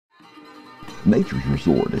Nature's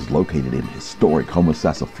Resort is located in historic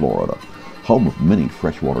Homosassa, Florida, home of many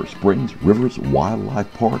freshwater springs, rivers,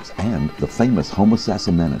 wildlife parks, and the famous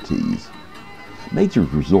Homosassa manatees.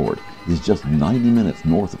 Nature's Resort is just 90 minutes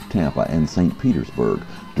north of Tampa and St. Petersburg,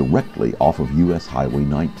 directly off of US Highway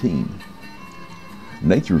 19.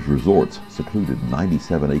 Nature's Resort's secluded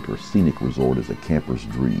 97-acre scenic resort is a camper's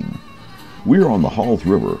dream. We are on the Halls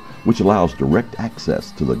River, which allows direct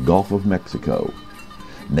access to the Gulf of Mexico.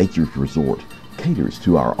 Nature's Resort caters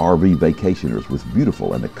to our RV vacationers with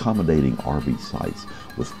beautiful and accommodating RV sites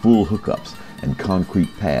with full hookups and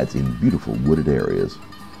concrete pads in beautiful wooded areas.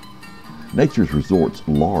 Nature's Resort's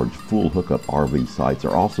large full hookup RV sites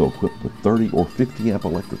are also equipped with 30 or 50 amp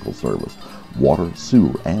electrical service, water,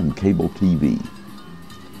 sewer, and cable TV.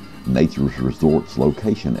 Nature's Resort's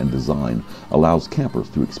location and design allows campers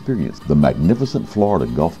to experience the magnificent Florida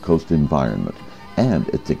Gulf Coast environment and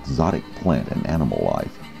its exotic plant and animal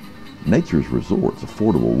life. Nature's Resort's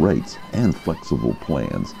affordable rates and flexible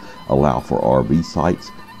plans allow for RV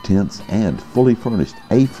sites, tents, and fully furnished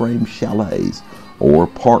A-frame chalets or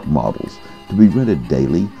park models to be rented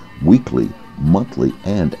daily, weekly, monthly,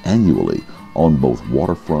 and annually on both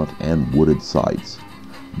waterfront and wooded sites.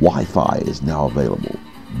 Wi-Fi is now available.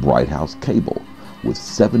 Bright House cable with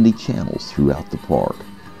 70 channels throughout the park.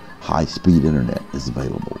 High-speed internet is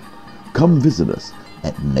available. Come visit us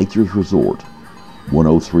at Nature's Resort,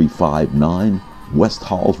 10359 West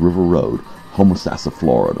Halls River Road, Homosassa,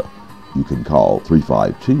 Florida. You can call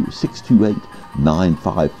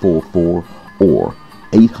 352-628-9544 or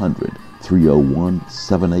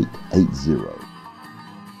 800-301-7880.